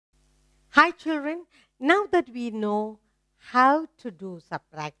Hi children, now that we know how to do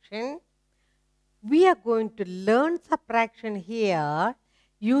subtraction, we are going to learn subtraction here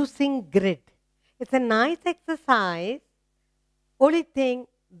using grid. It's a nice exercise. Only thing,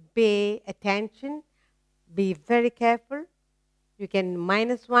 pay attention, be very careful. You can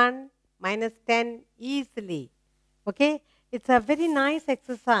 -1, -10 easily. Okay? It's a very nice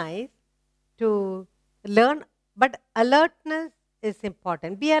exercise to learn, but alertness is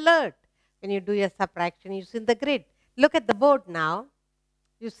important. Be alert when you do your subtraction using the grid. Look at the board now.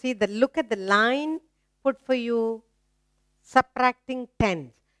 You see look at the line put for you subtracting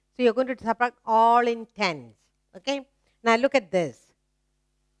tens. So you're going to subtract all in tens. Okay? Now look at this.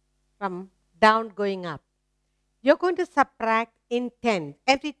 From down going up. You're going to subtract in tens.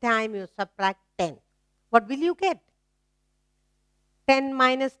 Every time you subtract 10. What will you get? 10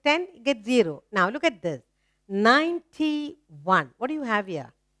 minus 10, you get 0. Now look at this. 91. What do you have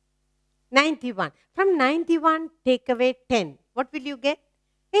here? 91. From 91, take away 10. What will you get?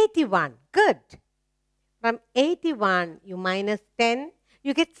 81. Good. From 81, you minus 10,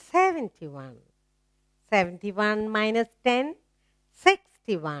 you get 71. 71 minus 10,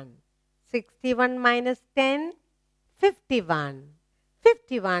 61. 61 minus 10, 51.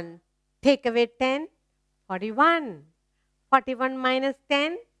 51, take away 10, 41. 41 minus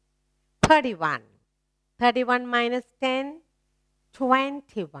 10, 31. 31 minus 10,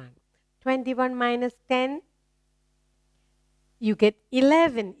 21. 21 minus 10, you get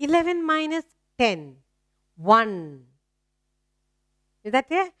 11. 11 minus 10, 1. Is that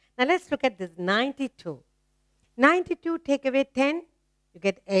clear? Now let's look at this 92. 92 take away 10, you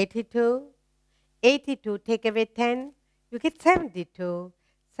get 82. 82 take away 10, you get 72.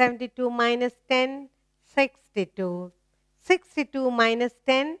 72 minus 10, 62. 62 minus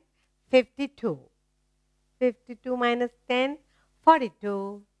 10, 52. 52 minus 10,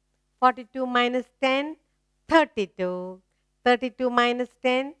 42. 42 minus 10, 32. 32 minus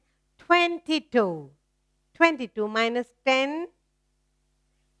 10, 22. 22 minus 10,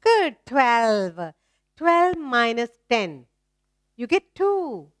 good, 12. 12 minus 10, you get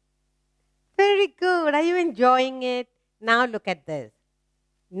 2. Very good. Are you enjoying it? Now look at this.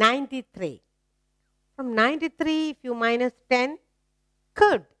 93. From 93, if you minus 10,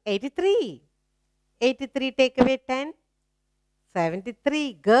 good, 83. 83 take away 10,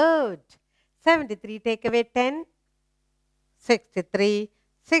 73, good. 73 take away 10, 63.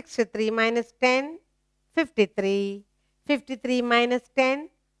 63 minus 10, 53. 53 minus 10,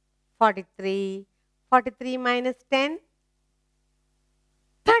 43. 43 minus 10,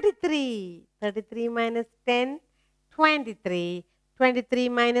 33. 33 minus 10, 23. 23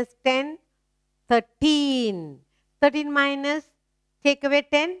 minus 10, 13. 13 minus, take away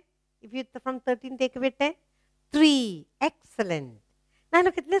 10. If you from 13 take away 10, 3. Excellent. Now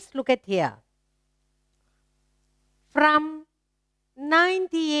let's look at here. From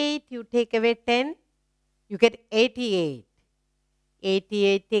 98 you take away 10, you get 88.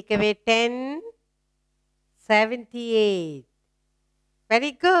 88 take away 10, 78.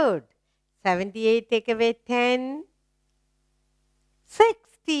 Very good. 78 take away 10,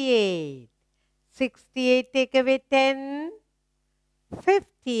 68. 68 take away 10,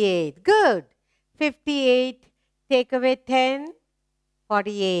 58. Good. 58 take away 10,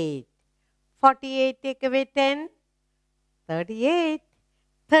 48. 48 take away 10, 38.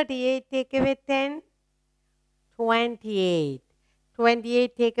 38 take away 10, 28.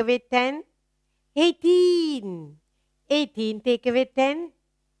 28 take away 10, 18. 18 take away 10,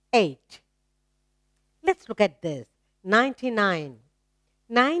 8. Let's look at this. 99.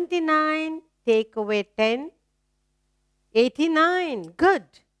 99 take away 10, 89. Good.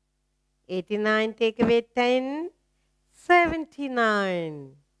 89 take away 10,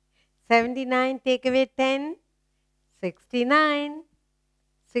 79. 79 take away 10, 69.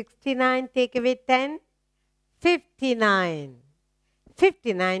 69 take away 10, 59.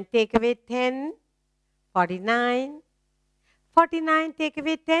 59 take away 10, 49. 49 take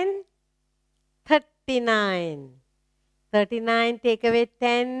away 10, 39. 39 take away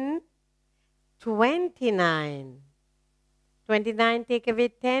 10, 29. 29 take away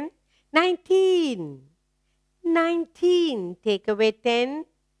 10, 19. 19 take away 10,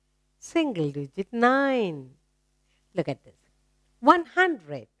 single digit 9. Look at this.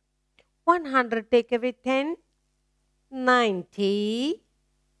 100. 100 take away 10, 90.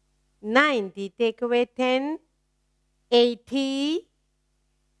 90 take away 10, 80.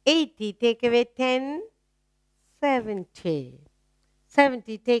 80 take away 10, 70.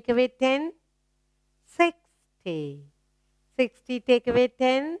 70 take away 10, 60. 60 take away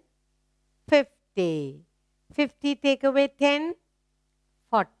 10, 50. 50 take away 10,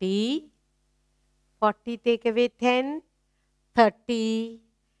 40. 40 take away 10, 30.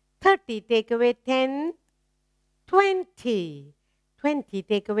 30 take away 10, 20. 20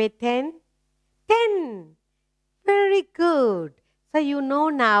 take away 10, 10. Very good. So you know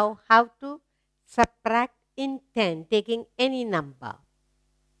now how to subtract in 10, taking any number.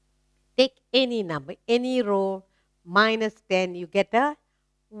 Take any number, any row, minus 10, you get a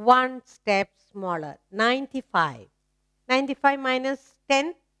one step smaller, 95. 95 minus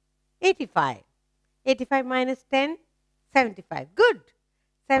 10, 85. 85 minus 10, 75. Good.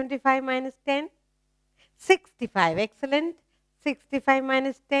 75 minus 10, 65. Excellent. 65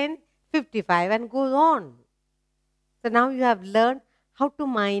 minus 10, 55, and goes on. So now you have learned how to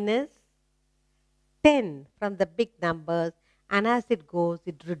minus 10 from the big numbers, and as it goes,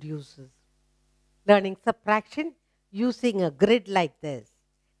 it reduces. Learning subtraction using a grid like this.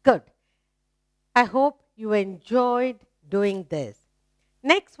 Good. I hope you enjoyed doing this.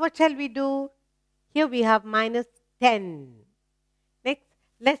 Next, what shall we do? Here we have minus 10. Next,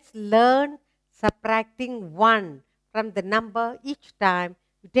 let's learn subtracting 1 from the number. Each time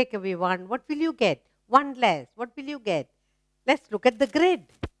you take away 1, what will you get? 1 less. What will you get? Let's look at the grid.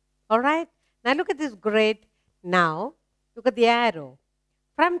 All right? Now look at this grid. Now, look at the arrow.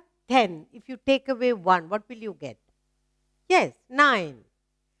 From 10, if you take away 1, what will you get? Yes, 9.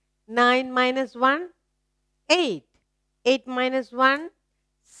 9 minus 1, 8. 8 minus 1,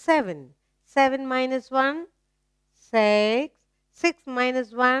 7. 7 minus 1, 6. 6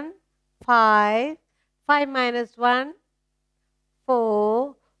 minus 1, 5. 5 minus 1,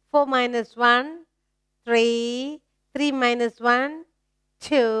 4. 4 minus 1, 3. 3 minus 1,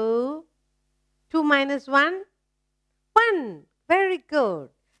 2. 2 minus 1, 1. Very good.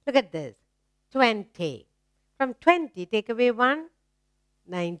 Look at this. 20. From 20, take away 1,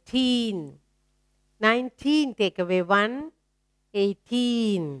 19. 19, take away 1,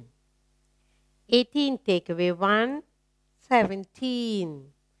 18. 18, take away 1, 17.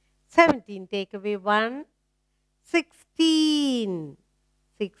 17, take away 1, 16.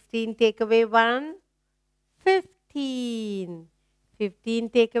 16, take away 1, 15. 15,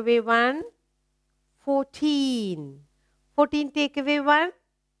 take away 1, 14. 14, take away 1,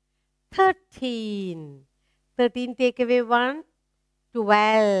 13. 13, take away 1,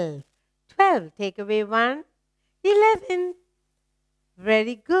 12. 12, take away 1, 11.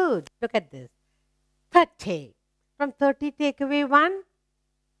 Very good. Look at this. 30. From 30, take away 1,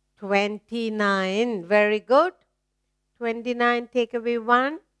 29. Very good. 29, take away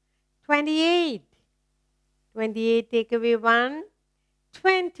 1, 28. 28, take away 1,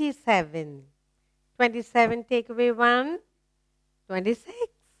 27. 27, take away 1, 26.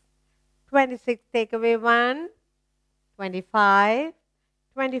 26, take away 1, 25.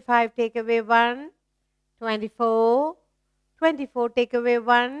 25, take away 1, 24. 24, take away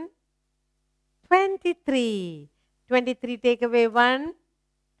 1, 23. 23, take away 1,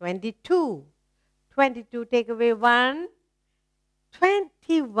 22. 22, take away 1,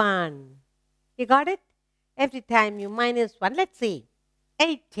 21. You got it? Every time you minus 1, let's see.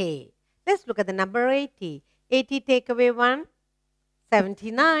 80. Let's look at the number 80. 80, take away 1,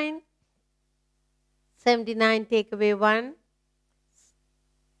 79. 79, take away 1,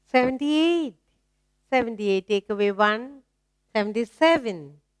 78. 78, take away 1,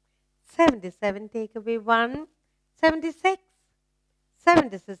 77. 77, take away 1, 76.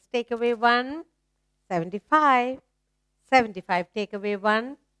 76, take away 1, 75. 75, take away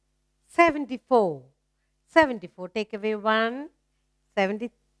 1, 74. 74, take away 1,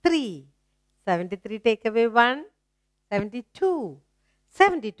 73. 73, take away 1, 72.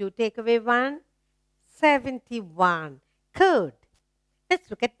 72, take away 1, 71. Good. Let's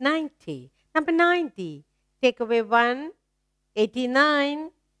look at 90. Number 90. Take away 1,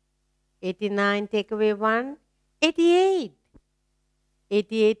 89. 89, take away 1, 88.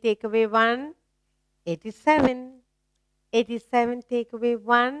 88, take away 1, 87. 87, take away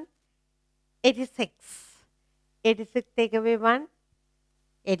 1, 86. 86, take away 1,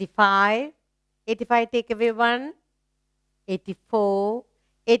 85. 85, take away 1, 84.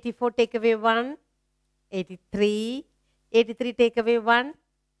 84, take away 1, 83. 83, take away 1,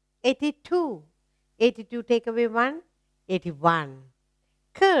 82. 82, take away 1, 81.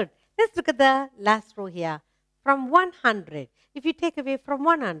 Good. Let's look at the last row here. From 100. If you take away from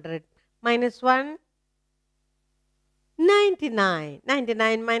 100, minus 1, 99.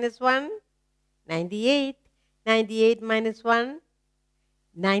 99 minus 1, 98. 98 minus 1,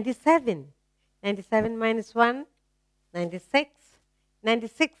 97. 97 minus 1, 96.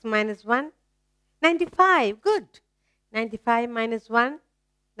 96 minus 1, 95. Good. 95 minus 1,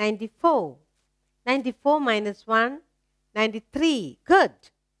 94. 94 minus 1, 93. Good.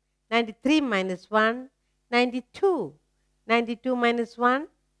 93 minus 1, 92. 92 minus 1,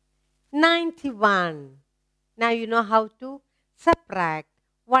 91. Now you know how to subtract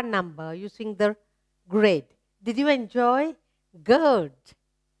one number using the grid. Did you enjoy? Good.